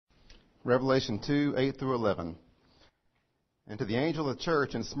Revelation 2, 8 through 11. And to the angel of the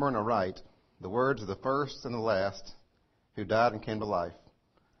church in Smyrna write, the words of the first and the last, who died and came to life.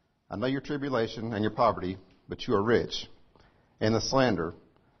 I know your tribulation and your poverty, but you are rich, and the slander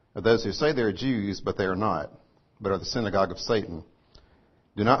of those who say they are Jews, but they are not, but are the synagogue of Satan.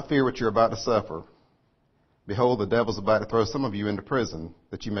 Do not fear what you are about to suffer. Behold, the devil is about to throw some of you into prison,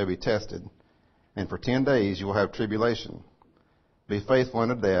 that you may be tested, and for 10 days you will have tribulation. Be faithful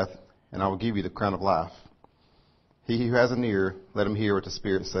unto death, and I will give you the crown of life. He who has an ear, let him hear what the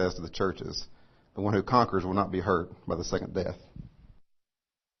Spirit says to the churches. The one who conquers will not be hurt by the second death.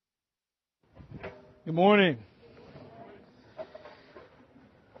 Good morning.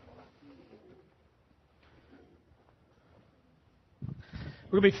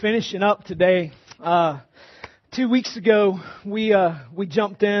 We're going to be finishing up today. 2 weeks ago, we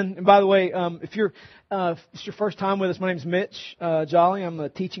jumped in. And by the way, if it's your first time with us, my name's Mitch Jolly. I'm a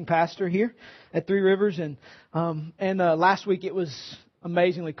teaching pastor here at Three Rivers. And last week it was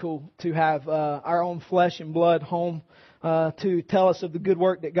amazingly cool to have our own flesh and blood home to tell us of the good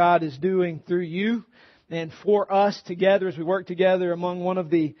work that God is doing through you and for us together as we work together among one of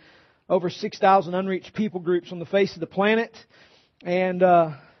the over 6,000 unreached people groups on the face of the planet. And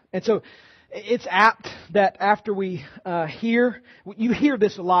so it's apt that after we you hear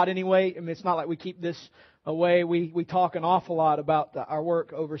this a lot anyway. I mean, it's not like we keep this away. We talk an awful lot about our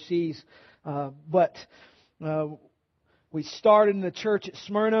work overseas. But we started in the church at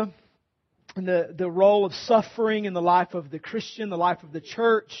Smyrna, and the role of suffering in the life of the Christian, the life of the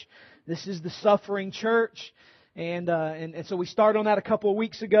church. This is the suffering church. And so we started on that a couple of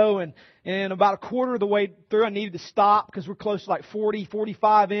weeks ago, and about a quarter of the way through, I needed to stop because we're close to like 40,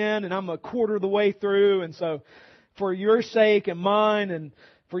 45 in, and I'm a quarter of the way through. And so for your sake and mine and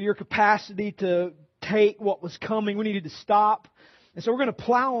for your capacity to take what was coming, we needed to stop. And so we're going to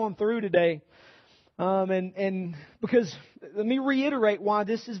plow on through today. And because let me reiterate why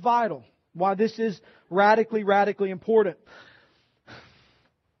this is vital, why this is radically, radically important.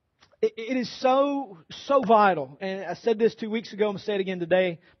 It is so vital. And I said this 2 weeks ago. I'm going to say it again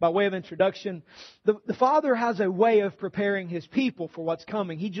today by way of introduction. The Father has a way of preparing His people for what's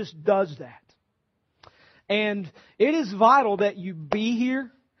coming. He just does that. And it is vital that you be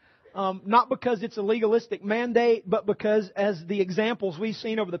here. Not because it's a legalistic mandate, but because as the examples we've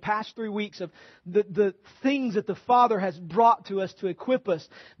seen over the past 3 weeks of the things that the Father has brought to us to equip us,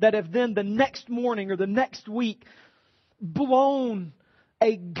 that have then the next morning or the next week blown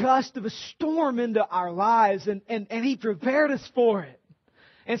a gust of a storm into our lives, and He prepared us for it.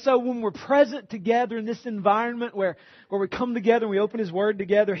 And so when we're present together in this environment where we come together and we open His Word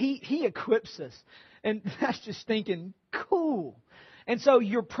together, He equips us. And that's just thinking, cool. And so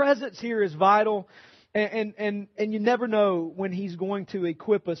your presence here is vital, and you never know when He's going to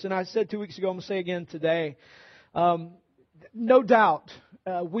equip us. And I said 2 weeks ago, I'm going to say again today, no doubt,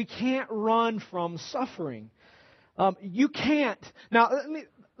 we can't run from suffering. You can't. Now, let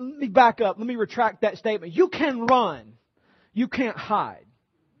me back up. Let me retract that statement. You can run. You can't hide.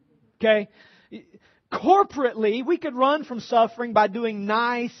 Okay? Corporately, we could run from suffering by doing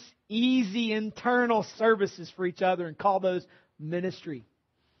nice, easy internal services for each other and call those ministry.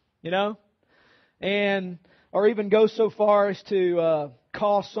 You know? Or even go so far as to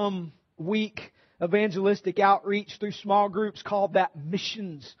call some weak evangelistic outreach through small groups, called that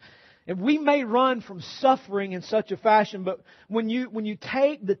missions. And we may run from suffering in such a fashion, but when you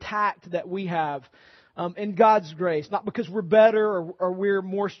take the tact that we have in God's grace, not because we're better or we're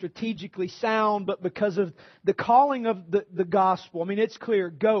more strategically sound, but because of the calling of the gospel. I mean, it's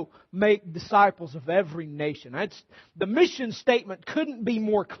clear, go make disciples of every nation. The mission statement couldn't be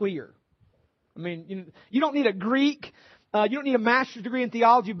more clear. I mean, you don't need a Greek, you don't need a master's degree in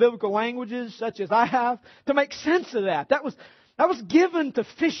theology of biblical languages, such as I have, to make sense of that. That was given to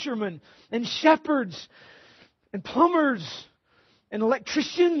fishermen and shepherds and plumbers and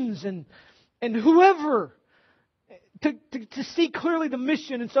electricians and whoever to see clearly the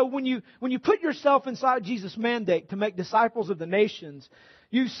mission. And so when you put yourself inside Jesus' mandate to make disciples of the nations,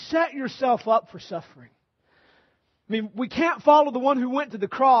 you set yourself up for suffering. I mean, we can't follow the one who went to the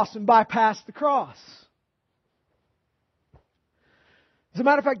cross and bypass the cross. As a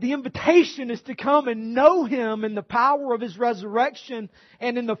matter of fact, the invitation is to come and know Him in the power of His resurrection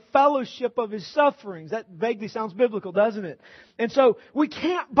and in the fellowship of His sufferings. That vaguely sounds biblical, doesn't it? And so we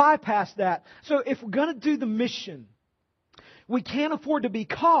can't bypass that. So if we're going to do the mission, we can't afford to be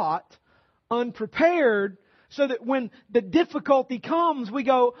caught unprepared so that when the difficulty comes, we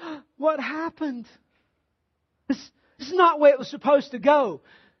go, what happened? This is not the way it was supposed to go.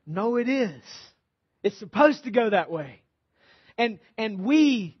 No, it is. It's supposed to go that way. And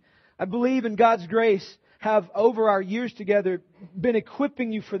we I believe in God's grace have, over our years together, been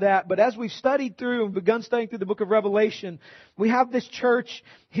equipping you for that. But as we've studied through and begun studying through the book of Revelation, we have this church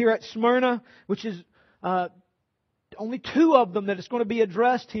here at Smyrna, which is only 2 of them that is going to be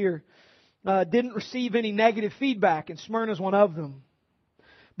addressed here, didn't receive any negative feedback, and Smyrna is one of them.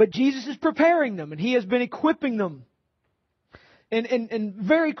 But Jesus is preparing them, and He has been equipping them. And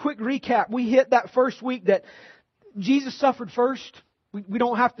very quick recap, we hit that first week that Jesus suffered first. We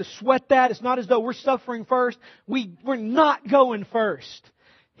don't have to sweat that. It's not as though we're suffering first. We're not going first.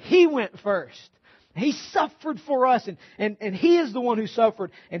 He went first. He suffered for us, and He is the one who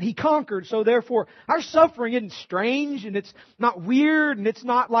suffered, and He conquered. So therefore, our suffering isn't strange, and it's not weird, and it's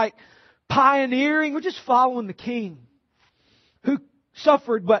not like pioneering. We're just following the King who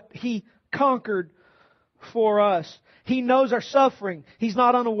suffered, but He conquered for us. He knows our suffering. He's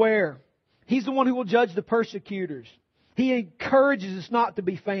not unaware. He's the one who will judge the persecutors. He encourages us not to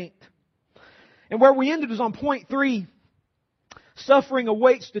be faint. And where we ended was on point 3. Suffering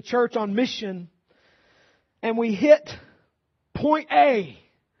awaits the church on mission. And we hit point A.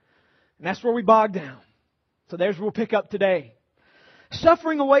 And that's where we bogged down. So there's where we'll pick up today.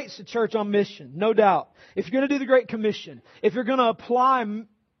 Suffering awaits the church on mission, no doubt. If you're going to do the Great Commission, if you're going to apply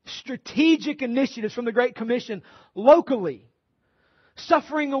strategic initiatives from the Great Commission locally,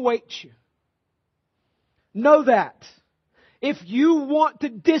 suffering awaits you. Know that. If you want to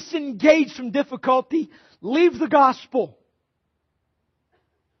disengage from difficulty, leave the gospel.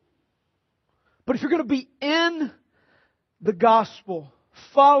 But if you're going to be in the gospel,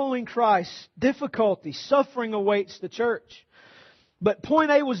 following Christ, difficulty, suffering awaits the church. But point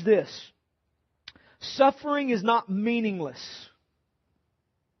A was this. Suffering is not meaningless.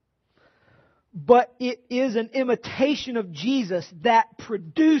 But it is an imitation of Jesus that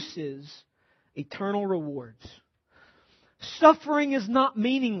produces eternal rewards. Suffering is not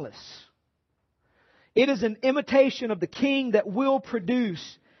meaningless. It is an imitation of the King that will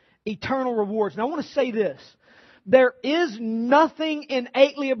produce eternal rewards. Now I want to say this. There is nothing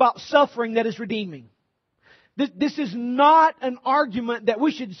innately about suffering that is redeeming. This is not an argument that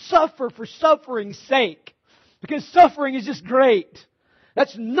we should suffer for suffering's sake, because suffering is just great.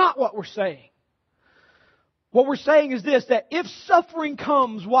 That's not what we're saying. What we're saying is this, that if suffering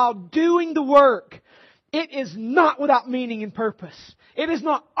comes while doing the work, it is not without meaning and purpose. It is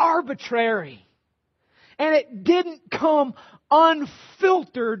not arbitrary. And it didn't come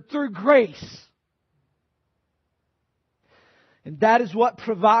unfiltered through grace. And that is what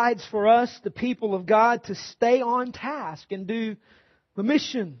provides for us, the people of God, to stay on task and do the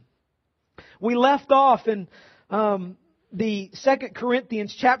mission. We left off in the 2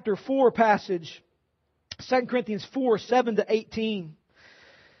 Corinthians chapter 4 passage, 2 Corinthians 4, 7 to 18.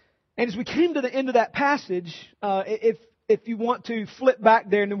 And as we came to the end of that passage, if you want to flip back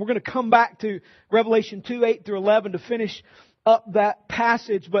there, and then we're going to come back to Revelation 2, 8 through 11 to finish up that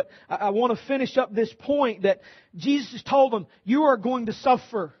passage. But I want to finish up this point that Jesus has told them, you are going to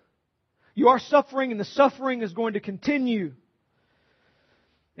suffer. You are suffering, and the suffering is going to continue.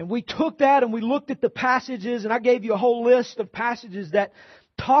 And we took that and we looked at the passages, and I gave you a whole list of passages that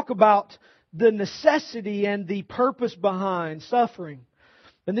talk about the necessity and the purpose behind suffering.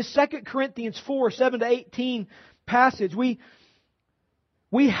 In this 2 Corinthians 4, 7 to 18 passage, we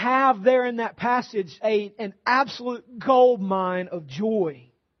have there in that passage an absolute gold mine of joy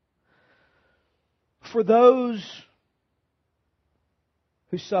for those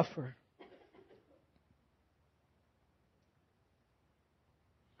who suffer.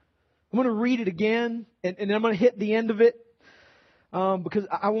 I'm going to read it again, and then I'm going to hit the end of it, because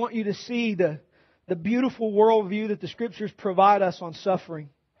I want you to see the beautiful worldview that the Scriptures provide us on suffering.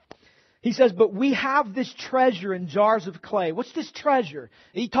 He says, but we have this treasure in jars of clay. What's this treasure?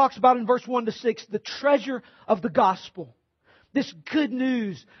 He talks about in verse 1 to 6, the treasure of the gospel. This good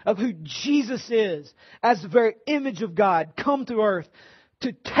news of who Jesus is as the very image of God, come to earth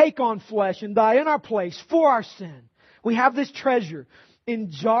to take on flesh and die in our place for our sin. We have this treasure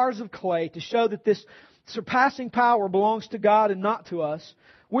in jars of clay to show that this surpassing power belongs to God and not to us.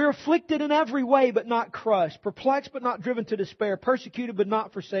 We're afflicted in every way but not crushed, perplexed but not driven to despair, persecuted but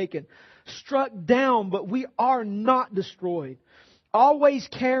not forsaken, struck down but we are not destroyed, always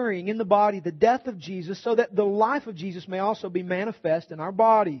carrying in the body the death of Jesus, so that the life of Jesus may also be manifest in our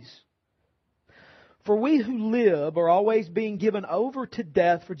bodies. For we who live are always being given over to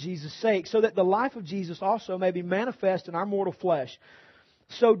death for Jesus' sake, so that the life of Jesus also may be manifest in our mortal flesh.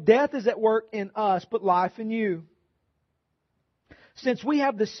 So death is at work in us, but life in you. Since we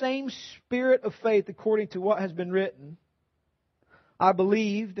have the same spirit of faith according to what has been written, I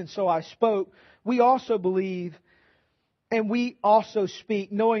believed and so I spoke, we also believe And we also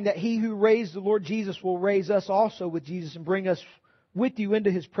speak, knowing that He who raised the Lord Jesus will raise us also with Jesus and bring us with you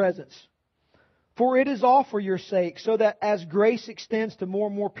into His presence. For it is all for your sake, so that as grace extends to more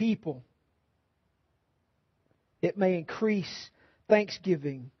and more people, it may increase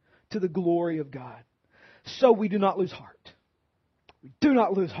thanksgiving to the glory of God. So we do not lose heart. We do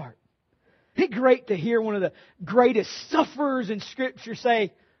not lose heart. Isn't it great to hear one of the greatest sufferers in Scripture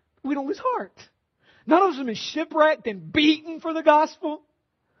say, we don't lose heart. None of us have been shipwrecked and beaten for the gospel.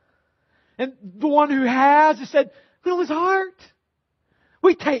 And the one who has said, we don't lose heart.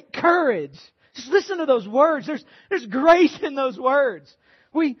 We take courage. Just listen to those words. There's grace in those words.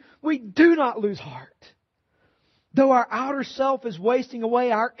 We do not lose heart. Though our outer self is wasting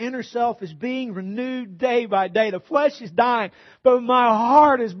away, our inner self is being renewed day by day. The flesh is dying, but my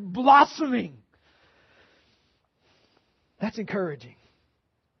heart is blossoming. That's encouraging.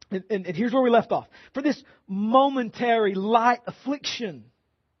 And here's where we left off. For this momentary light affliction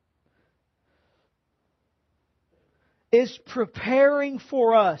is preparing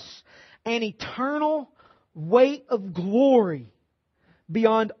for us an eternal weight of glory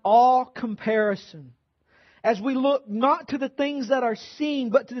beyond all comparison, as we look not to the things that are seen,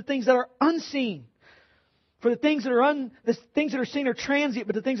 but to the things that are unseen. For the things that are seen are transient,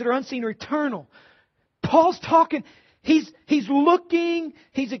 but the things that are unseen are eternal. Paul's talking, he's looking,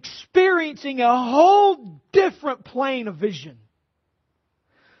 he's experiencing a whole different plane of vision.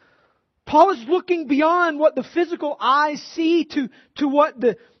 Paul is looking beyond what the physical eyes see to what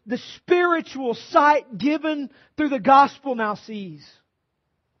the spiritual sight given through the gospel now sees.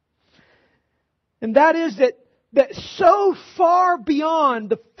 And that is that so far beyond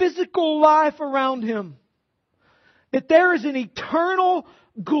the physical life around him, that there is an eternal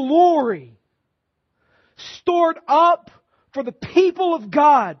glory stored up for the people of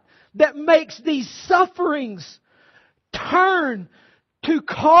God that makes these sufferings turn to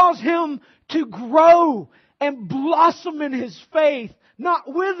cause him to grow and blossom in his faith,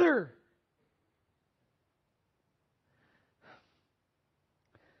 not wither.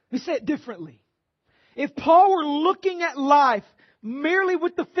 Let me say it differently. If Paul were looking at life merely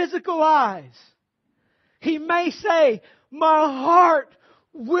with the physical eyes, he may say, my heart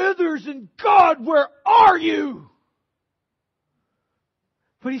withers, and God, where are you?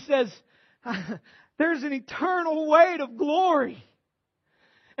 But he says, there's an eternal weight of glory.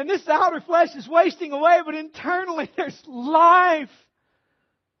 And this outer flesh is wasting away, but internally there's life.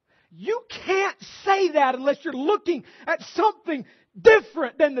 You can't say that unless you're looking at something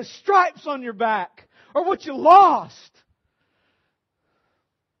different than the stripes on your back or what you lost.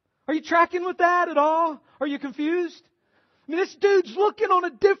 Are you tracking with that at all? Are you confused? I mean, this dude's looking on a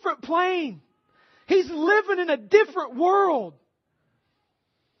different plane. He's living in a different world.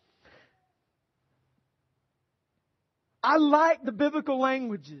 I like the biblical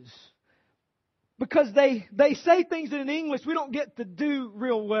languages because they say things that in English we don't get to do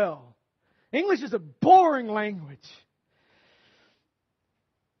real well. English is a boring language.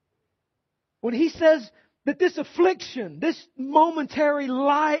 When he says that this affliction, this momentary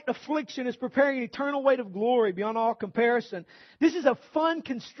light affliction is preparing an eternal weight of glory beyond all comparison, this is a fun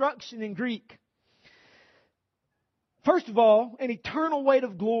construction in Greek. First of all, an eternal weight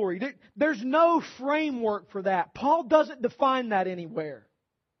of glory. There's no framework for that. Paul doesn't define that anywhere.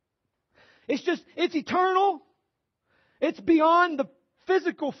 It's eternal. It's beyond the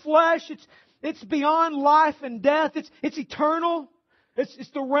physical flesh. It's beyond life and death. It's eternal.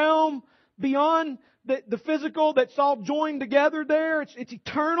 It's the realm beyond the physical that's all joined together there. It's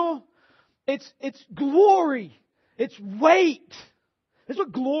eternal. It's glory. It's weight. This is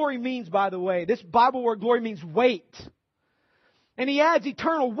what glory means, by the way. This Bible word glory means weight. And he adds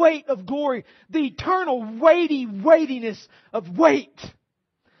eternal weight of glory. The eternal weightiness of weight.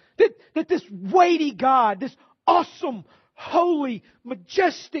 That this weighty God, this awesome, holy,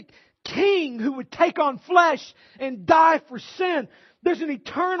 majestic King who would take on flesh and die for sin. There's an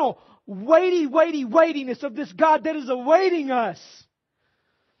eternal weightiness of this God that is awaiting us.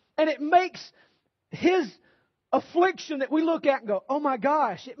 And it makes His affliction that we look at and go, oh my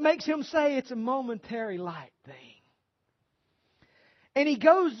gosh, it makes Him say it's a momentary light thing. And he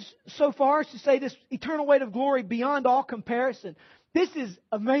goes so far as to say this eternal weight of glory beyond all comparison. This is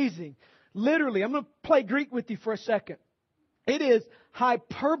amazing. Literally, I'm going to play Greek with you for a second. It is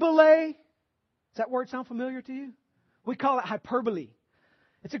hyperbole. Does that word sound familiar to you? We call it hyperbole.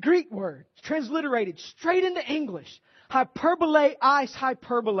 It's a Greek word. It's transliterated straight into English. Hyperbole, ice,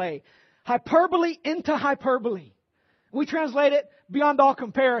 hyperbole. Hyperbole into hyperbole. We translate it beyond all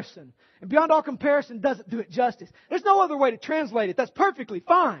comparison. And beyond all comparison doesn't do it justice. There's no other way to translate it. That's perfectly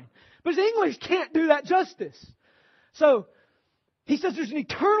fine. But English can't do that justice. So, he says there's an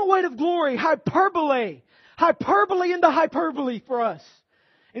eternal weight of glory, hyperbole. Hyperbole into hyperbole for us.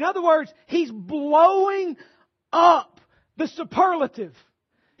 In other words, He's blowing up the superlative.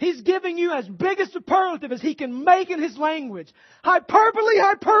 He's giving you as big a superlative as He can make in His language. Hyperbole,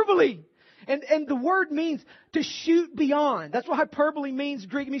 hyperbole. And the word means to shoot beyond. That's what hyperbole means.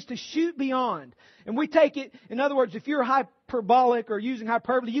 Greek means to shoot beyond. And we take it, in other words, if you're hyperbolic or using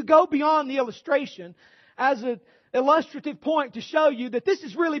hyperbole, you go beyond the illustration as an illustrative point to show you that this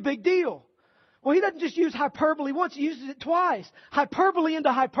is really big deal. Well, He doesn't just use hyperbole once, He uses it twice. Hyperbole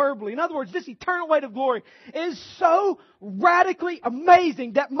into hyperbole. In other words, this eternal weight of glory is so radically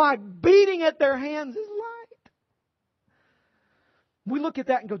amazing that my beating at their hands is light. We look at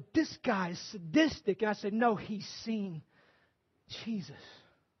that and go, this guy is sadistic. And I say, no, he's seen Jesus.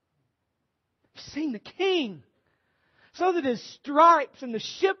 He's seen the King. So that his stripes and the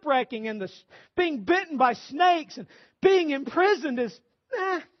shipwrecking and the being bitten by snakes and being imprisoned is,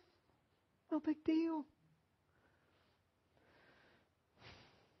 no big deal.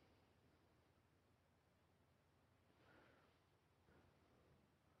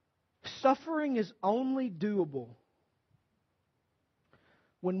 Suffering is only doable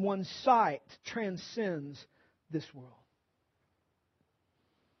when one's sight transcends this world.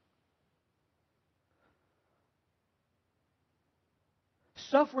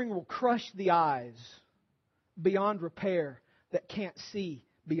 Suffering will crush the eyes beyond repair that can't see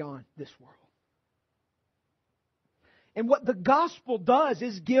beyond this world. And what the gospel does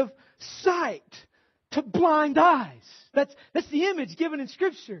is give sight to blind eyes. That's the image given in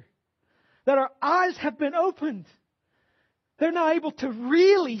Scripture. That our eyes have been opened. They're now able to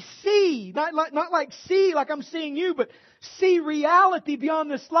really see, not like see like I'm seeing you, but see reality beyond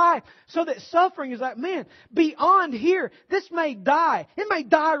this life. So that suffering is like, man, beyond here, this may die. It may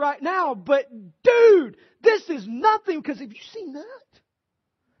die right now, but dude, this is nothing, because have you seen that?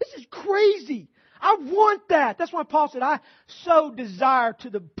 This is crazy. I want that. That's why Paul said, I so desire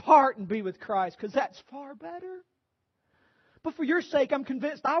to depart and be with Christ, because that's far better. But for your sake, I'm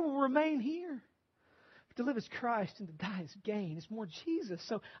convinced I will remain here. To live as Christ and to die as gain. It's more Jesus.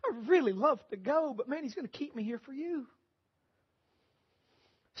 So I really love to go, but man, He's going to keep me here for you.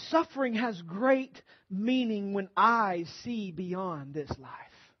 Suffering has great meaning when eyes see beyond this life.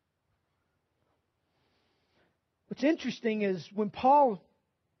 What's interesting is when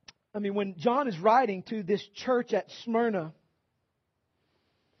John is writing to this church at Smyrna,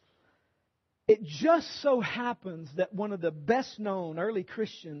 it just so happens that one of the best known early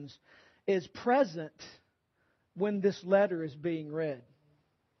Christians is present when this letter is being read.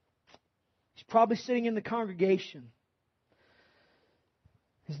 He's probably sitting in the congregation.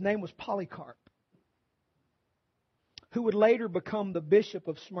 His name was Polycarp, who would later become the bishop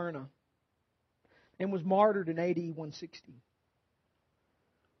of Smyrna and was martyred in AD 160.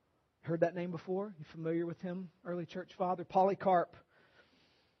 Heard that name before? You familiar with him? Early church father. Polycarp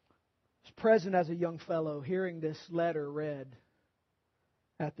was present as a young fellow hearing this letter read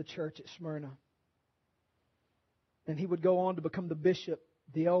at the church at Smyrna. And he would go on to become the bishop,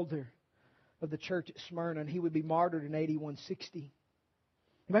 the elder of the church at Smyrna, and he would be martyred in AD 160.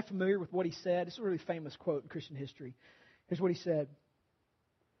 Am I familiar with what he said? It's a really famous quote in Christian history. Here's what he said.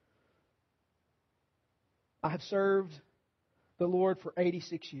 I have served the Lord for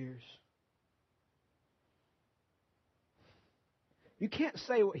 86 years. You can't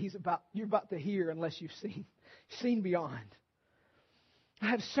say what you're about to hear unless you've seen beyond. I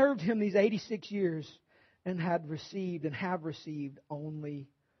have served Him these 86 years and have received only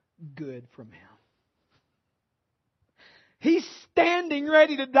good from Him. He's standing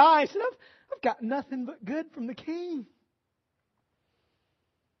ready to die. He said, I've got nothing but good from the King.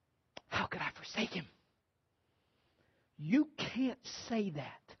 How could I forsake Him? You can't say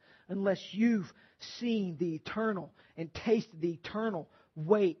that unless you've seen the eternal and tasted the eternal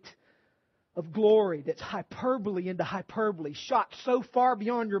weight of glory that's hyperbole into hyperbole, shot so far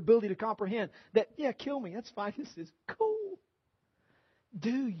beyond your ability to comprehend that, yeah, kill me, that's fine, this is cool.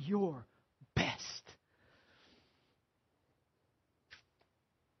 Do your best.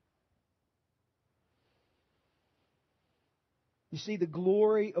 You see, the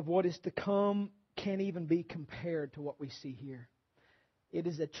glory of what is to come can't even be compared to what we see here. It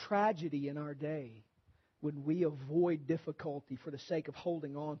is a tragedy in our day when we avoid difficulty for the sake of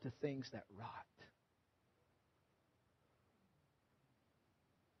holding on to things that rot.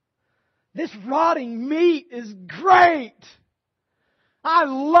 This rotting meat is great. I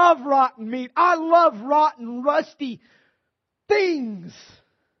love rotten meat. I love rotten, rusty things.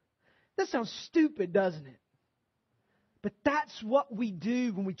 That sounds stupid, doesn't it? But that's what we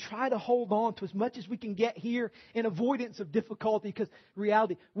do when we try to hold on to as much as we can get here in avoidance of difficulty. Because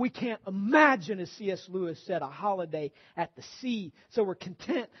reality, we can't imagine, as C.S. Lewis said, a holiday at the sea. So we're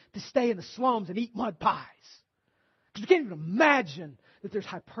content to stay in the slums and eat mud pies. Because we can't even imagine that there's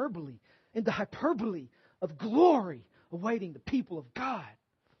hyperbole in the hyperbole of glory awaiting the people of God.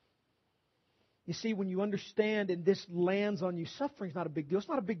 You see, when you understand and this lands on you, suffering's not a big deal. It's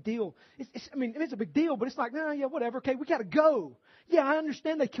not a big deal. It's a big deal, but it's like, no, yeah, whatever. Okay, we got to go. Yeah, I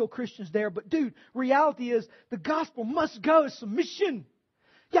understand they kill Christians there, but dude, reality is the gospel must go. It's a mission.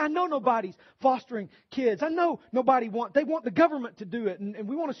 Yeah, I know nobody's fostering kids. I know they want the government to do it, and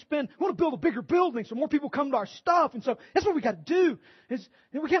we want to build a bigger building so more people come to our stuff, and so that's what we got to do.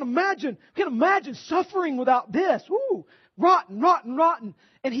 We can't imagine suffering without this. Ooh, rotten.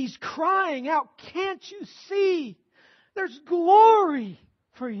 And he's crying out, can't you see? There's glory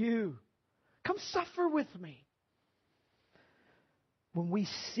for you. Come suffer with me. When we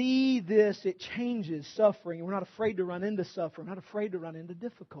see this, it changes suffering. We're not afraid to run into suffering. We're not afraid to run into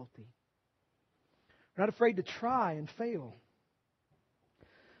difficulty. We're not afraid to try and fail.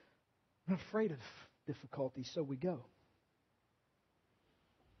 We're not afraid of difficulty, so we go.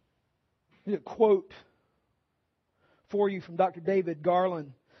 Here's a quote for you from Dr. David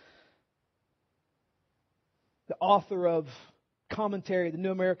Garland, the author of commentary, the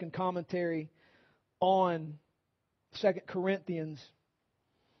New American Commentary on 2 Corinthians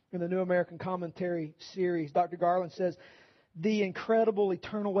in the New American Commentary series. Dr. Garland says, the incredible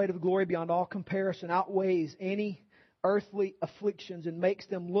eternal weight of glory beyond all comparison outweighs any earthly afflictions and makes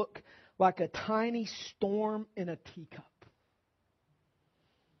them look like a tiny storm in a teacup.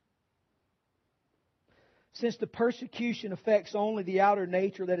 Since the persecution affects only the outer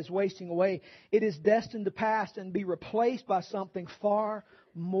nature that is wasting away, it is destined to pass and be replaced by something far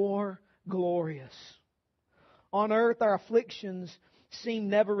more glorious. On earth, our afflictions seem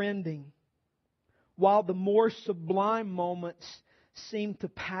never-ending, while the more sublime moments seem to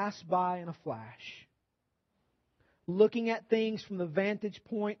pass by in a flash. Looking at things from the vantage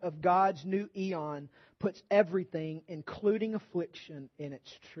point of God's new eon puts everything, including affliction, in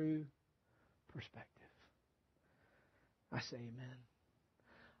its true perspective. I say amen.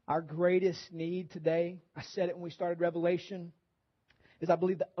 Our greatest need today, I said it when we started Revelation, is I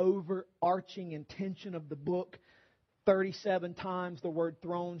believe the overarching intention of the book, 37 times the word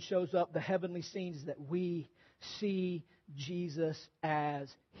throne shows up, the heavenly scenes, is that we see Jesus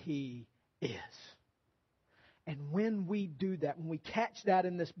as He is. And when we do that, when we catch that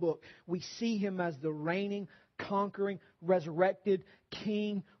in this book, we see Him as the reigning, conquering, resurrected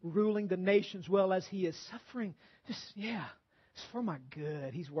King, ruling the nations well as He is suffering. It's for my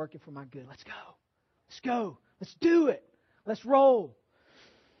good. He's working for my good. Let's go. Let's do it. Let's roll.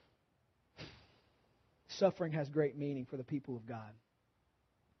 Suffering has great meaning for the people of God.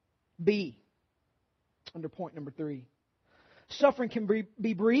 B, under point number 3. Suffering can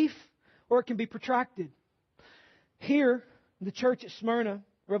be brief or it can be protracted. Here, in the church at Smyrna,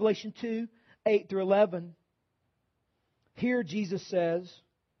 Revelation 2, 8 through 11, here Jesus says,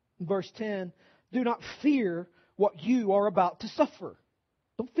 in verse 10, do not fear what you are about to suffer.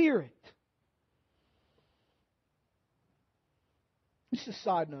 Don't fear it. Just a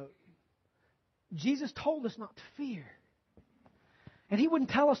side note. Jesus told us not to fear. And He wouldn't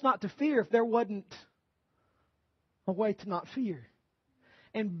tell us not to fear if there wasn't a way to not fear.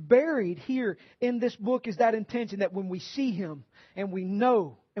 And buried here in this book is that intention that when we see Him and we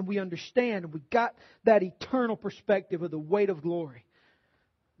know and we understand and we got that eternal perspective of the weight of glory,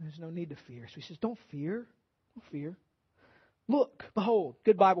 there's no need to fear. So He says, don't fear. Don't fear. Look, behold,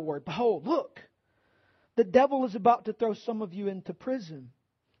 good Bible word. Behold, look. The devil is about to throw some of you into prison,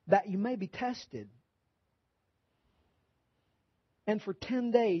 that you may be tested. And for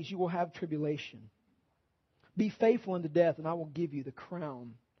 10 days you will have tribulation. Be faithful unto death, and I will give you the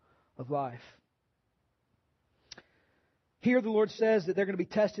crown of life. Here the Lord says that they're going to be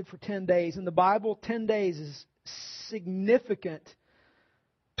tested for 10 days. In the Bible, 10 days is significant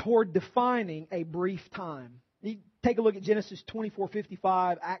toward defining a brief time. You take a look at Genesis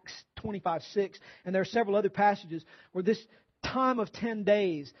 24:55, Acts 25:6, and there are several other passages where this time of 10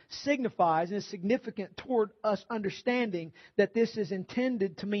 days signifies and is significant toward us understanding that this is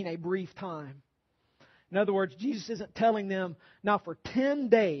intended to mean a brief time. In other words, Jesus isn't telling them, now for 10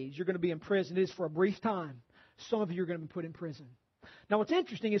 days you're going to be in prison. It is for a brief time. Some of you are going to be put in prison. Now what's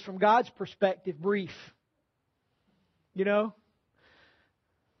interesting is from God's perspective, brief. You know?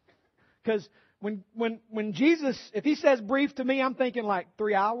 Because when Jesus, if He says brief to me, I'm thinking like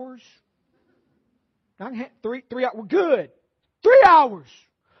 3 hours. 3 hours. We're good. 3 hours.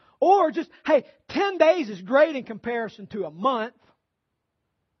 Or just, hey, 10 days is great in comparison to a month.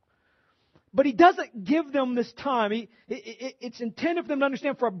 But He doesn't give them this time. It's intended for them to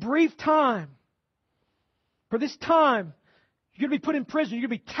understand for a brief time. For this time, you're going to be put in prison. You're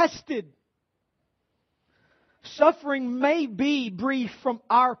going to be tested. Suffering may be brief from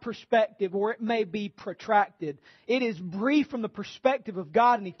our perspective, or it may be protracted. It is brief from the perspective of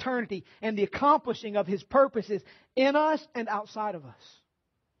God in eternity and the accomplishing of His purposes in us and outside of us.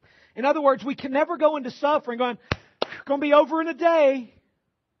 In other words, we can never go into suffering going, it's going to be over in a day.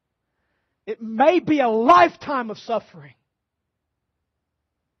 It may be a lifetime of suffering.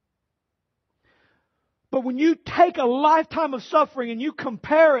 But when you take a lifetime of suffering and you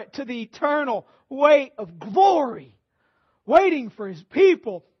compare it to the eternal weight of glory waiting for His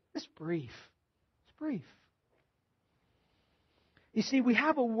people, it's brief. It's brief. You see, we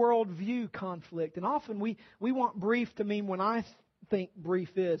have a worldview conflict, and often we want brief to mean when I think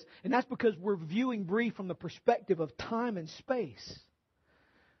brief is. And that's because we're viewing brief from the perspective of time and space.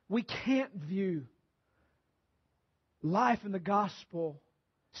 We can't view life in the gospel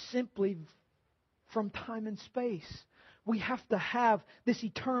simply from time and space. We have to have this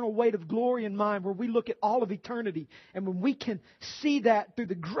eternal weight of glory in mind where we look at all of eternity. And when we can see that through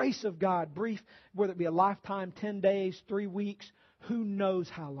the grace of God, brief, whether it be a lifetime, 10 days, 3 weeks, who knows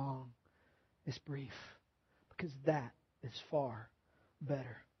how long, it's brief. Because that is far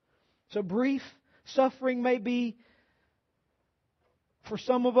better. So brief suffering may be, for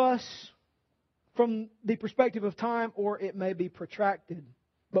some of us, from the perspective of time, or it may be protracted.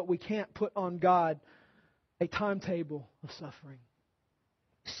 But we can't put on God a timetable of suffering.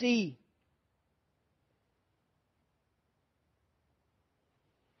 C.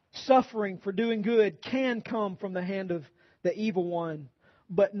 Suffering for doing good can come from the hand of the evil one,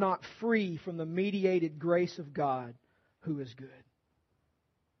 but not free from the mediated grace of God, who is good.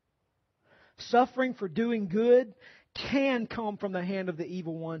 Suffering for doing good can come from the hand of the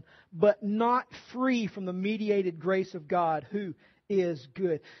evil one, but not free from the mediated grace of God, who is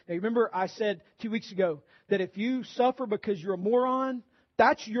good. Now remember I said 2 weeks ago that if you suffer because you're a moron,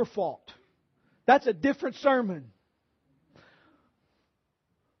 that's your fault. That's a different sermon.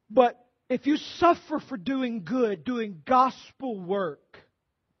 But if you suffer for doing good, doing gospel work,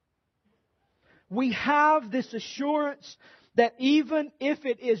 we have this assurance that even if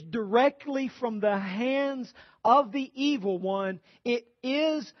it is directly from the hands of the evil one, it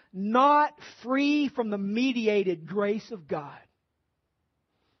is not free from the mediated grace of God.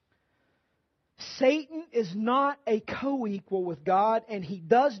 Satan is not a co-equal with God, and he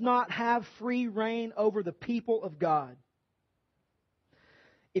does not have free reign over the people of God.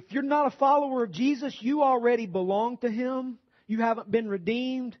 If you're not a follower of Jesus, you already belong to Him. You haven't been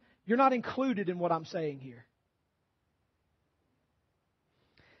redeemed. You're not included in what I'm saying here.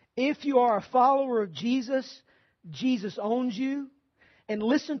 If you are a follower of Jesus, Jesus owns you. And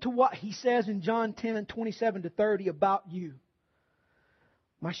listen to what He says in John 10:27-30 about you.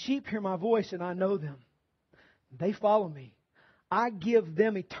 My sheep hear my voice, and I know them. They follow me. I give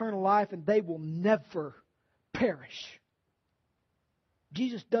them eternal life, and they will never perish.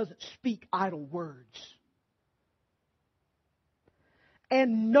 Jesus doesn't speak idle words.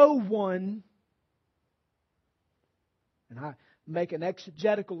 And no one, and I make an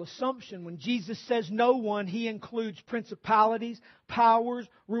exegetical assumption, when Jesus says no one, He includes principalities, powers,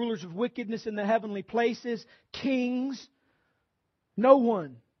 rulers of wickedness in the heavenly places, kings. No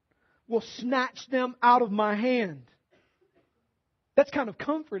one will snatch them out of my hand. That's kind of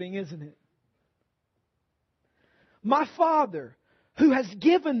comforting, isn't it? My Father, who has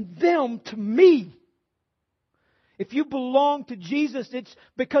given them to me. If you belong to Jesus, it's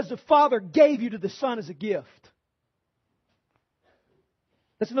because the Father gave you to the Son as a gift.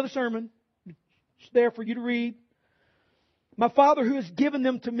 That's another sermon. It's there for you to read. My Father who has given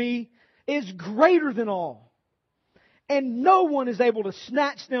them to me is greater than all. And no one is able to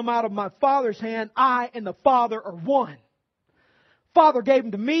snatch them out of my Father's hand. I and the Father are one. Father gave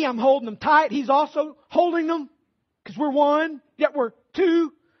them to me. I'm holding them tight. He's also holding them because we're one, yet we're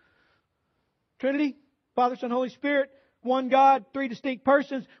two. Trinity, Father, Son, Holy Spirit, one God, three distinct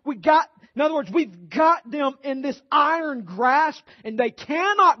persons. In other words, we've got them in this iron grasp, and they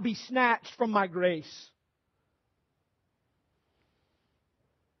cannot be snatched from my grace.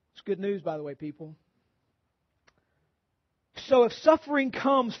 It's good news, by the way, people. So if suffering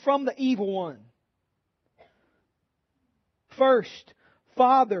comes from the evil one, first,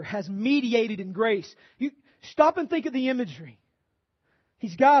 Father has mediated in grace. You stop and think of the imagery.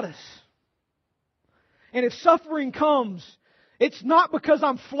 He's got us. And if suffering comes, It's not because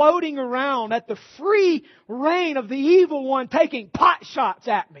I'm floating around at the free reign of the evil one taking pot shots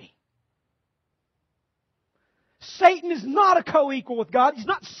at me. Satan is not a co-equal with God. He's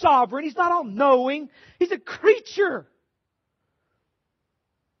not sovereign. He's not all-knowing. He's a creature.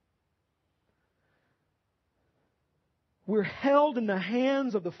 We're held in the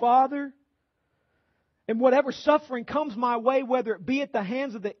hands of the Father. And whatever suffering comes my way, whether it be at the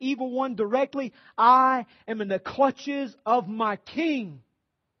hands of the evil one directly, I am in the clutches of my King.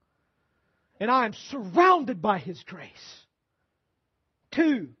 And I am surrounded by His grace.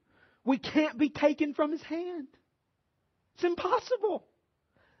 2, we can't be taken from His hand. It's impossible.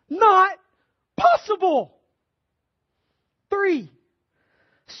 Not possible. 3,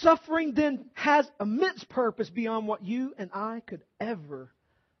 suffering then has immense purpose beyond what you and I could ever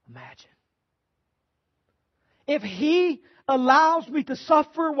imagine. If He allows me to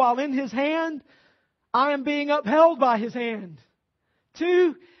suffer while in His hand, I am being upheld by His hand.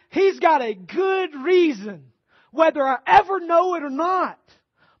 2, He's got a good reason, whether I ever know it or not.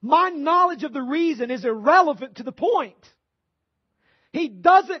 My knowledge of the reason is irrelevant to the point. He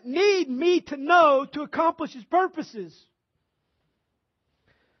doesn't need me to know to accomplish His purposes.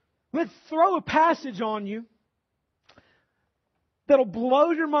 Let's throw a passage on you that'll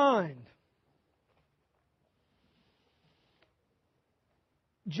blow your mind.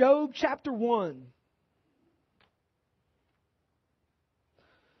 Job chapter 1.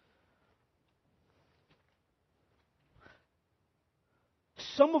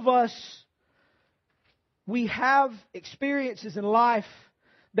 Some of us, we have experiences in life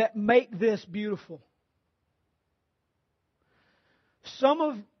that make this beautiful. Some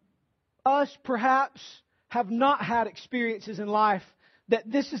of us perhaps have not had experiences in life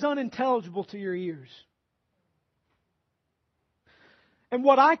that this is unintelligible to your ears. And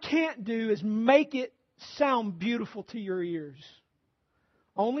what I can't do is make it sound beautiful to your ears.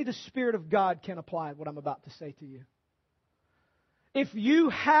 Only the Spirit of God can apply what I'm about to say to you. If you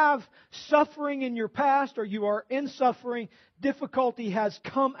have suffering in your past or you are in suffering, difficulty has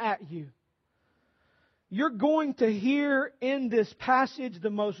come at you. You're going to hear in this passage the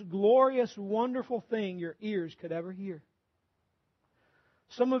most glorious, wonderful thing your ears could ever hear.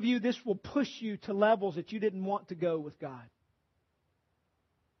 Some of you, this will push you to levels that you didn't want to go with God.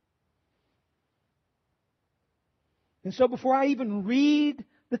 And so before I even read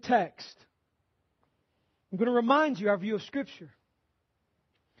the text, I'm going to remind you our view of Scripture.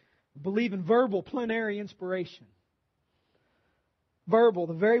 I believe in verbal plenary inspiration. Verbal,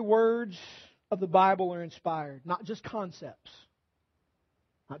 the very words of the Bible are inspired, not just concepts.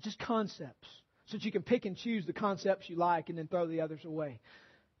 Not just concepts. So that you can pick and choose the concepts you like and then throw the others away.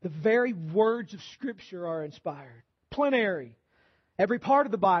 The very words of Scripture are inspired. Plenary. Every part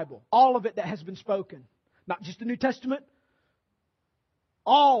of the Bible, all of it that has been spoken. Not just the New Testament.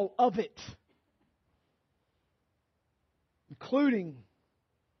 All of it. Including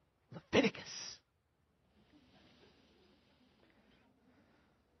Leviticus.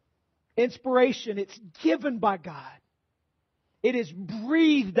 Inspiration, it's given by God. It is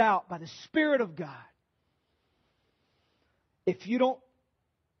breathed out by the Spirit of God. If you don't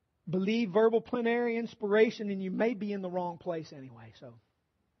believe verbal plenary inspiration, then you may be in the wrong place anyway. So,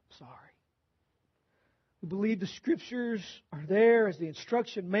 sorry. We believe the Scriptures are there as the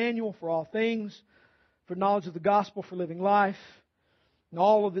instruction manual for all things, for knowledge of the gospel, for living life. And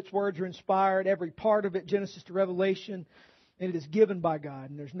all of its words are inspired, every part of it, Genesis to Revelation, and it is given by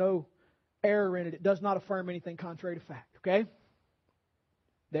God. And there's no error in it. It does not affirm anything contrary to fact. Okay?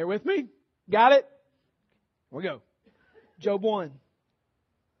 There with me? Got it? Here we go. Job 1,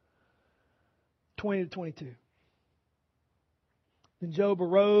 20 to 22. Then Job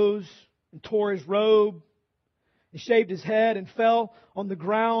arose and tore his robe and shaved his head and fell on the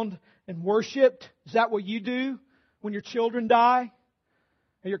ground and worshipped. Is that what you do when your children die?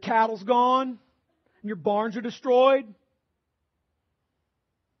 And your cattle's gone? And your barns are destroyed?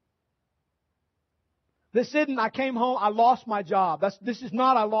 This isn't, I came home, I lost my job. This is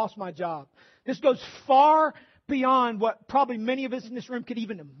not, I lost my job. This goes far beyond what probably many of us in this room could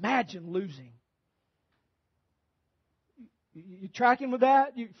even imagine losing. You tracking with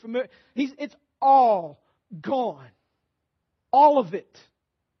that? You familiar? It's all gone. All of it.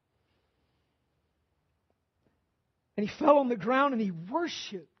 And he fell on the ground and he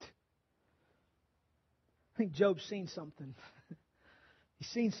worshipped. I think Job's seen something. He's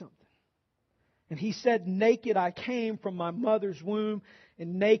seen something. And he said, naked I came from my mother's womb,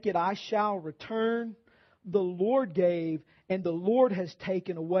 and naked I shall return. The Lord gave, and the Lord has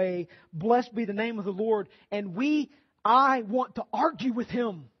taken away. Blessed be the name of the Lord. And I want to argue with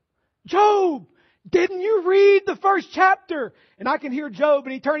him. Job, Didn't you read the first chapter? And I can hear Job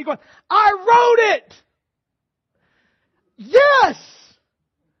in eternity going, I wrote it! Yes!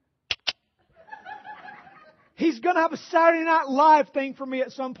 He's going to have a Saturday Night Live thing for me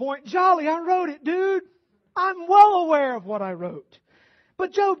at some point. Jolly, I wrote it, dude. I'm well aware of what I wrote.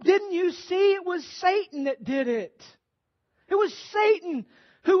 But Job, didn't you see it was Satan that did it? It was Satan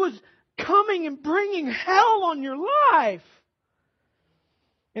who was coming and bringing hell on your life.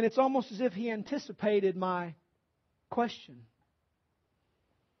 And it's almost as if he anticipated my question.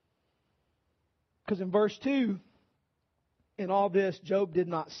 Because in verse 2, in all this, Job did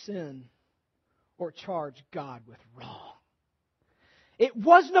not sin or charge God with wrong. It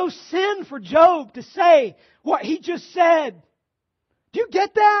was no sin for Job to say what he just said. Do you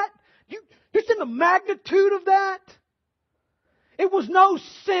get that? You see the magnitude of that? It was no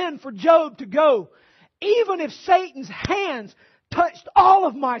sin for Job to go, even if Satan's hands touched all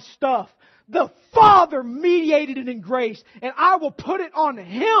of my stuff, the Father mediated it in grace, and I will put it on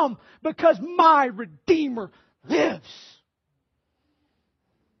Him because my Redeemer lives.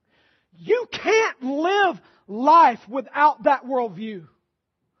 You can't live life without that worldview,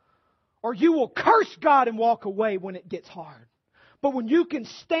 or you will curse God and walk away when it gets hard. But when you can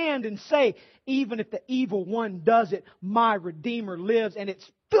stand and say, even if the evil one does it, my Redeemer lives, and it's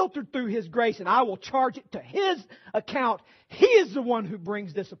filtered through His grace, and I will charge it to His account. He is the one who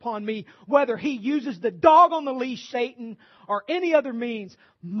brings this upon me, whether He uses the dog on the leash, Satan, or any other means.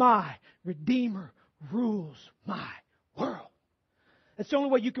 My Redeemer rules my world. That's the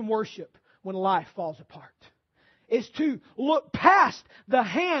only way you can worship when life falls apart, is to look past the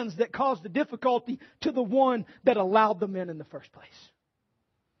hands that caused the difficulty to the one that allowed them in the first place.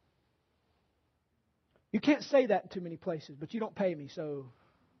 You can't say that in too many places, but you don't pay me, so...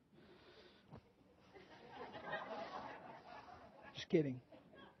 Just kidding.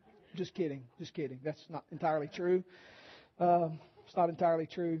 Just kidding. Just kidding. That's not entirely true. It's not entirely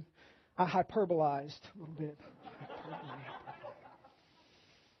true. I hyperbolized a little bit.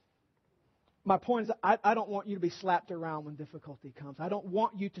 My point is, I don't want you to be slapped around when difficulty comes. I don't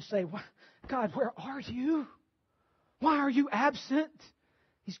want you to say, God, where are you? Why are you absent?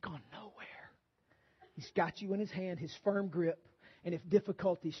 He's gone nowhere. He's got you in His hand, His firm grip. And if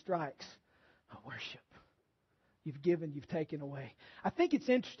difficulty strikes, worship. You've given, you've taken away. I think it's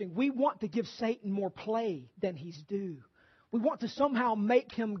interesting. We want to give Satan more play than he's due. We want to somehow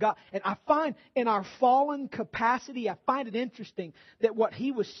make him God. And I find in our fallen capacity, I find it interesting that what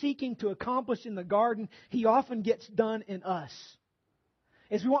he was seeking to accomplish in the garden, he often gets done in us.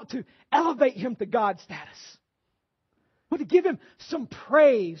 As we want to elevate him to God status. We want to give him some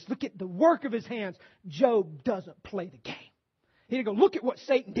praise. Look at the work of his hands. Job doesn't play the game. He didn't go, look at what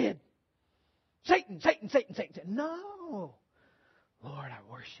Satan did. Satan. No. Lord, I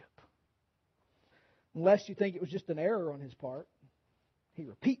worship. Unless you think it was just an error on his part. He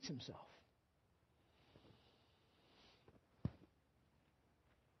repeats himself.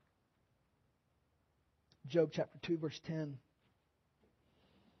 Job chapter 2, verse 10.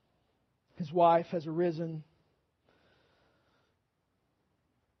 His wife has arisen.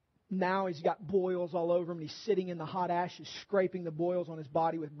 Now he's got boils all over him. And he's sitting in the hot ashes, scraping the boils on his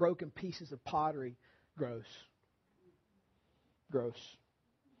body with broken pieces of pottery. Gross.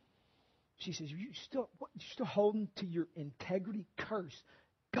 She says, you still holding to your integrity? Curse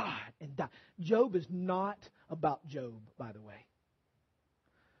God and die. Job is not about Job, by the way.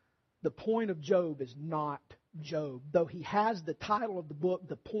 The point of Job is not Job. Though he has the title of the book,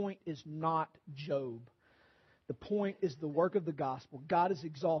 the point is not Job. The point is the work of the gospel. God is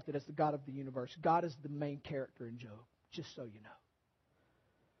exalted as the God of the universe. God is the main character in Job, just so you know.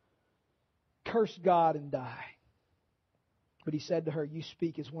 Curse God and die. But he said to her, you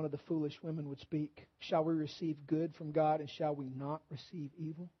speak as one of the foolish women would speak. Shall we receive good from God, and shall we not receive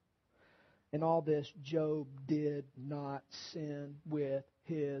evil? In all this, Job did not sin with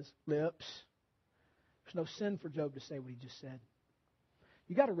his lips. There's no sin for Job to say what he just said.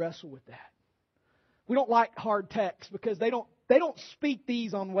 You got to wrestle with that. We don't like hard texts because they don't speak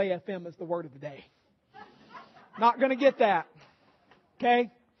these on Way FM as the word of the day. Not going to get that.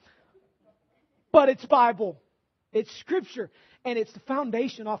 Okay? But it's Bible. It's Scripture. And it's the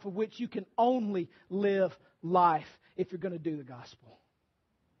foundation off of which you can only live life if you're going to do the gospel.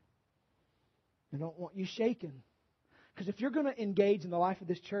 I don't want you shaken. Because if you're going to engage in the life of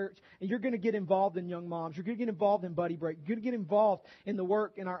this church, and you're going to get involved in young moms, you're going to get involved in Buddy Break, you're going to get involved in the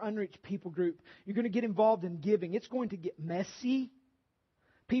work in our unreached people group, you're going to get involved in giving, it's going to get messy.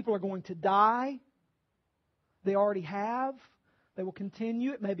 People are going to die. They already have. They will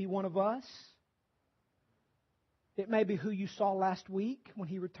continue. It may be one of us. It may be who you saw last week when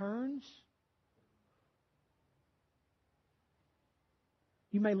he returns.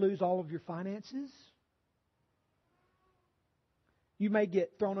 You may lose all of your finances. You may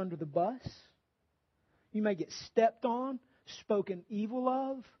get thrown under the bus. You may get stepped on, spoken evil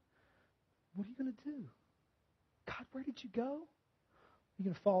of. What are you going to do? God, where did you go? You're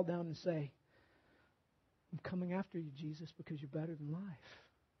going to fall down and say, I'm coming after you, Jesus, because you're better than life.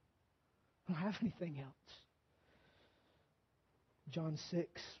 I don't have anything else. John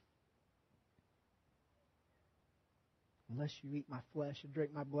 6. Unless you eat my flesh and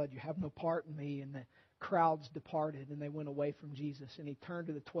drink my blood, you have no part in me. And the crowds departed and they went away from Jesus. And He turned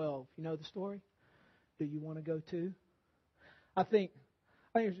to the 12. You know the story? Do you want to go too? I think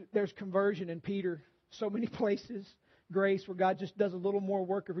there's conversion in Peter. So many places. Grace, where God just does a little more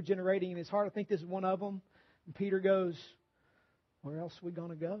work of regenerating in his heart. I think this is one of them. And Peter goes, where else are we going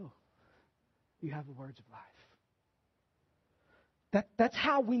to go? You have the words of life. That's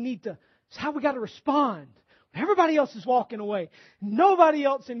how we need to, it's how we got to respond. Everybody else is walking away. Nobody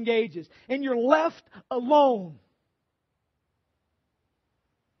else engages. And you're left alone.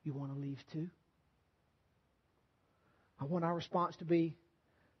 You want to leave too? I want our response to be,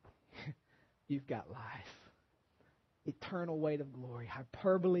 you've got life. Eternal weight of glory.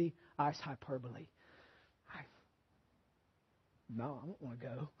 Hyperbole, ice hyperbole. No, I don't want to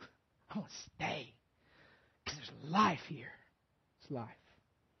go. I want to stay. Because there's life here. It's life.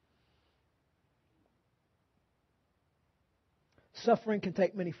 Suffering can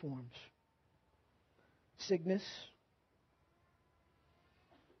take many forms. Sickness.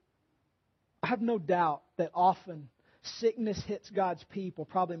 I have no doubt that often sickness hits God's people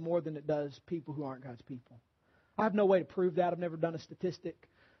probably more than it does people who aren't God's people. I have no way to prove that. I've never done a statistic.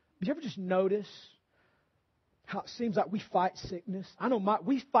 But you ever just notice how it seems like we fight sickness? I know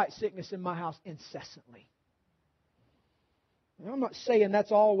we fight sickness in my house incessantly. And I'm not saying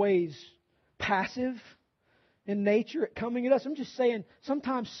that's always passive in nature at coming at us. I'm just saying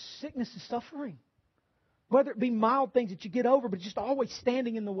sometimes sickness is suffering. Whether it be mild things that you get over, but just always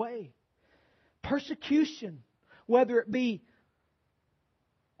standing in the way. Persecution, whether it be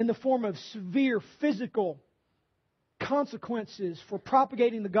in the form of severe physical consequences for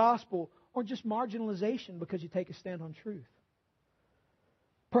propagating the gospel, or just marginalization because you take a stand on truth.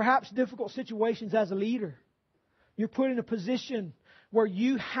 Perhaps difficult situations as a leader. You're put in a position where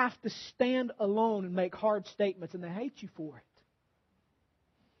you have to stand alone and make hard statements, and they hate you for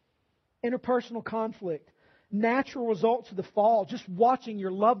it. Interpersonal conflict. Natural results of the fall. Just watching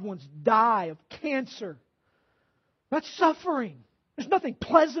your loved ones die of cancer. That's suffering. There's nothing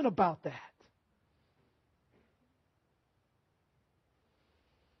pleasant about that.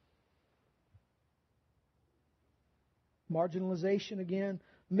 Marginalization again.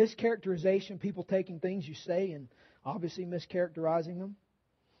 Mischaracterization, people taking things you say and obviously mischaracterizing them.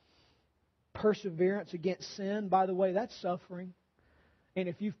 Perseverance against sin. By the way, that's suffering. And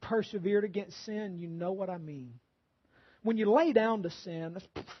if you've persevered against sin, you know what I mean. When you lay down to sin, that's,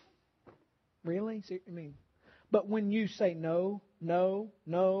 really? See what I mean? But when you say no, no,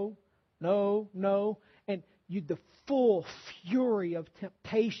 no, no, no, and the full fury of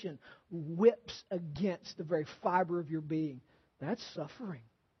temptation whips against the very fiber of your being, that's suffering.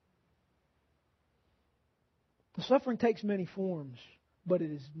 The suffering takes many forms, but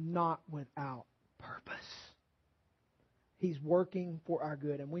it is not without purpose. He's working for our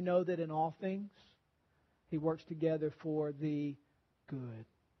good. And we know that in all things, He works together for the good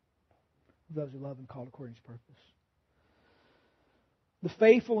of those who love and called according to His purpose. The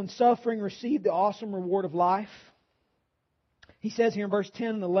faithful in suffering receive the awesome reward of life. He says here in verse 10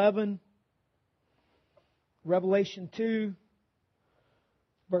 and 11, Revelation 2,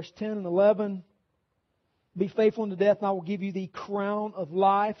 verse 10 and 11, be faithful unto death, and I will give you the crown of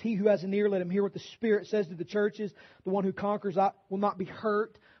life. He who has an ear, let him hear what the Spirit says to the churches. The one who conquers will not be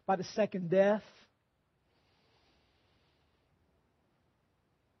hurt by the second death.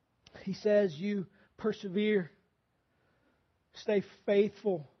 He says, you persevere, stay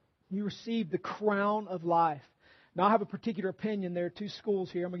faithful, you receive the crown of life. Now, I have a particular opinion. There are two schools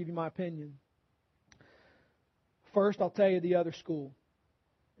here. I'm going to give you my opinion. First, I'll tell you the other school.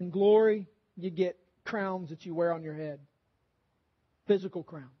 In glory, you get crowns that you wear on your head. Physical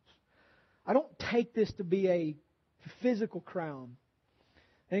crowns. I don't take this to be a physical crown.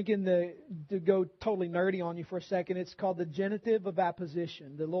 Thinking to go totally nerdy on you for a second, it's called the genitive of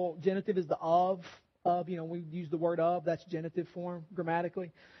apposition. The little genitive is the of, we use the word of, that's genitive form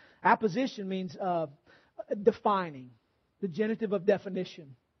grammatically. Apposition means defining, the genitive of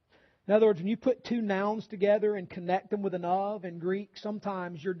definition. In other words, when you put two nouns together and connect them with an of in Greek,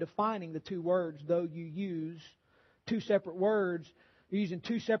 sometimes you're defining the two words, though you use two separate words. You're using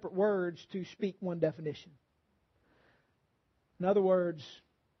two separate words to speak one definition. In other words,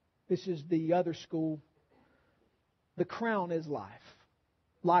 this is the other school. The crown is life.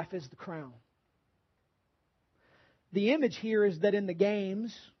 Life is the crown. The image here is that in the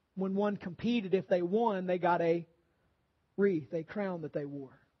games, when one competed, if they won, they got a wreath, a crown that they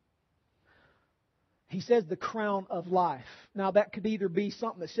wore. He says the crown of life. Now that could either be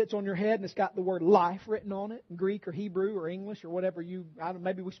something that sits on your head and it's got the word life written on it in Greek or Hebrew or English or whatever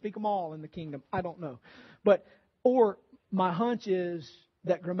maybe we speak them all in the kingdom. I don't know. Or my hunch is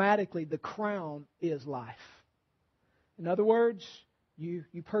that grammatically the crown is life. In other words, you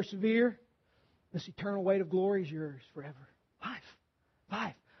persevere, this eternal weight of glory is yours forever.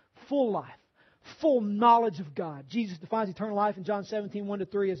 Life, full life. Full knowledge of God. Jesus defines eternal life in John 17,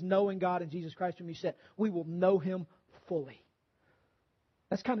 1-3 as knowing God and Jesus Christ whom He sent. We will know Him fully.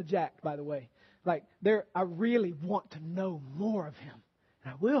 That's kind of jacked, by the way. I really want to know more of Him.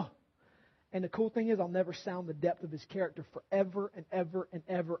 And I will. And the cool thing is I'll never sound the depth of His character forever and ever and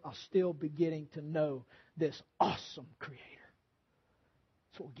ever. I'll still be getting to know this awesome Creator.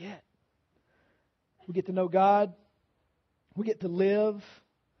 That's what we get. We get to know God. We get to live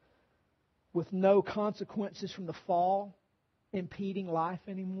with no consequences from the fall impeding life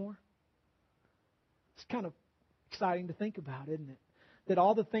anymore. It's kind of exciting to think about, isn't it? That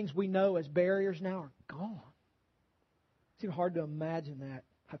all the things we know as barriers now are gone. It's even hard to imagine that.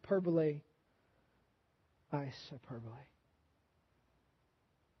 Hyperbole.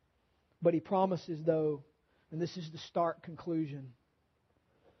 But He promises, though, and this is the stark conclusion,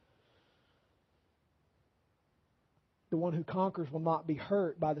 the one who conquers will not be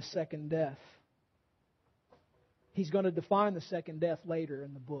hurt by the second death. He's going to define the second death later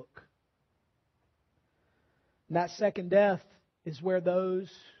in the book. And that second death is where those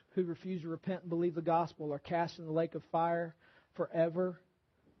who refuse to repent and believe the gospel are cast in the lake of fire forever,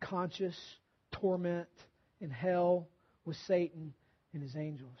 conscious torment in hell with Satan and his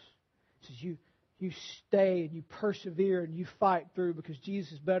angels. It says you stay and you persevere and you fight through because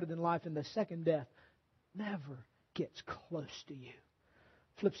Jesus is better than life, and the second death never gets close to you.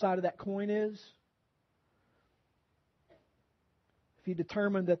 Flip side of that coin is, if you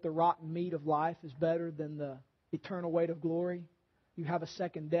determine that the rotten meat of life is better than the eternal weight of glory, you have a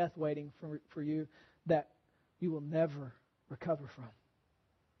second death waiting for you that you will never recover from.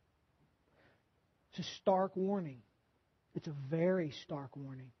 It's a stark warning. It's a very stark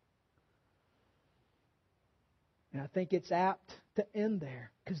warning. And I think it's apt to end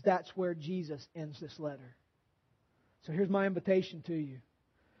there because that's where Jesus ends this letter. So here's my invitation to you.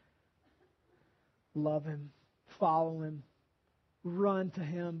 Love Him. Follow Him. Run to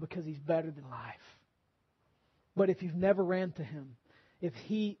Him because He's better than life. But if you've never ran to Him, if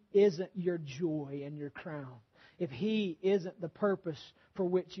He isn't your joy and your crown, if He isn't the purpose for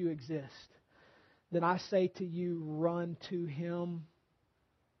which you exist, then I say to you, run to Him.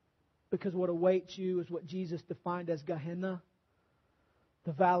 Because what awaits you is what Jesus defined as Gehenna,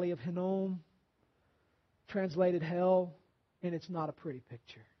 the valley of Hinnom, translated hell, and it's not a pretty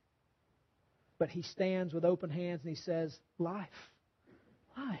picture. But He stands with open hands and He says, life,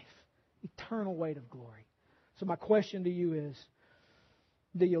 eternal weight of glory. So my question to you is,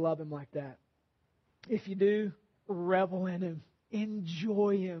 do you love Him like that? If you do, revel in Him,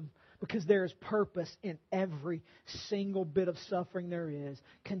 enjoy Him, because there is purpose in every single bit of suffering there is.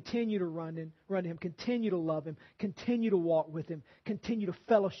 Continue to run to Him, continue to love Him, continue to walk with Him, continue to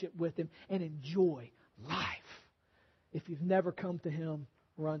fellowship with Him, and enjoy life. If you've never come to Him,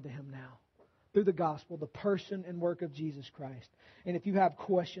 run to Him now. Through the gospel, the person and work of Jesus Christ. And if you have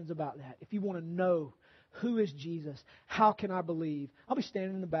questions about that, if you want to know who is Jesus, how can I believe, I'll be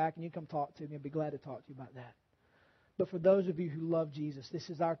standing in the back and you come talk to me. I'd be glad to talk to you about that. But for those of you who love Jesus, this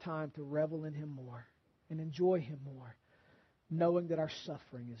is our time to revel in Him more and enjoy Him more, knowing that our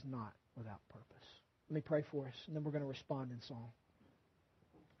suffering is not without purpose. Let me pray for us, and then we're going to respond in song.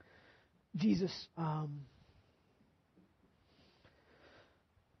 Jesus, I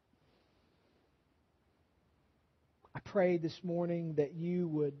pray this morning that You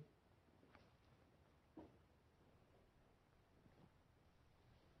would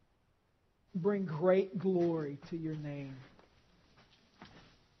bring great glory to Your name.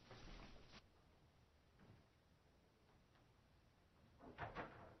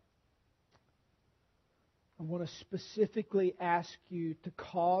 I want to specifically ask You to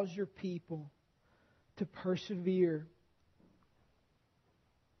cause Your people to persevere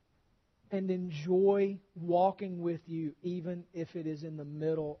and enjoy walking with You, even if it is in the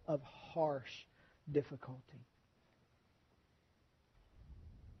middle of harsh difficulty.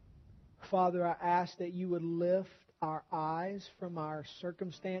 Father, I ask that You would lift our eyes from our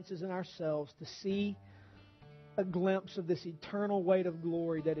circumstances and ourselves to see a glimpse of this eternal weight of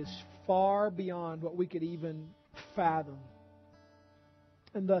glory that is far beyond what we could even fathom,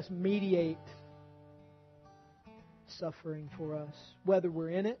 and thus mediate suffering for us, whether we're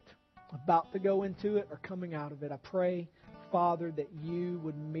in it, about to go into it, or coming out of it. I pray, Father, that you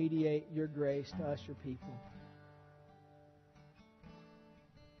would mediate your grace to us, your people.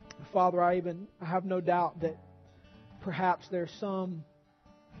 Father, I have no doubt that perhaps there's some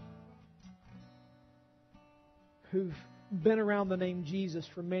who've been around the name Jesus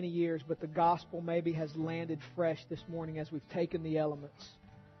for many years, but the gospel maybe has landed fresh this morning as we've taken the elements.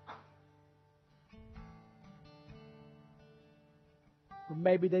 Or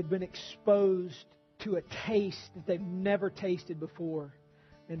maybe they've been exposed to a taste that they've never tasted before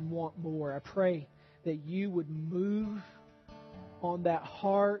and want more. I pray that you would move on that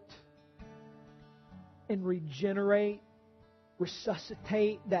heart and regenerate,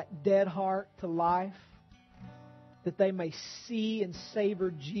 resuscitate that dead heart to life, that they may see and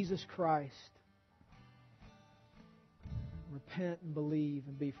savor Jesus Christ. Repent and believe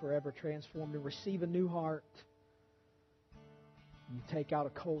and be forever transformed and receive a new heart. You take out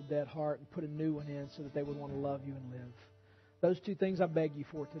a cold, dead heart and put a new one in so that they would want to love you and live. Those two things I beg you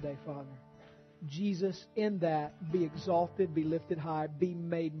for today, Father. Jesus, in that, be exalted, be lifted high, be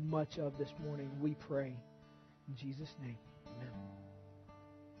made much of this morning, we pray. In Jesus' name, amen.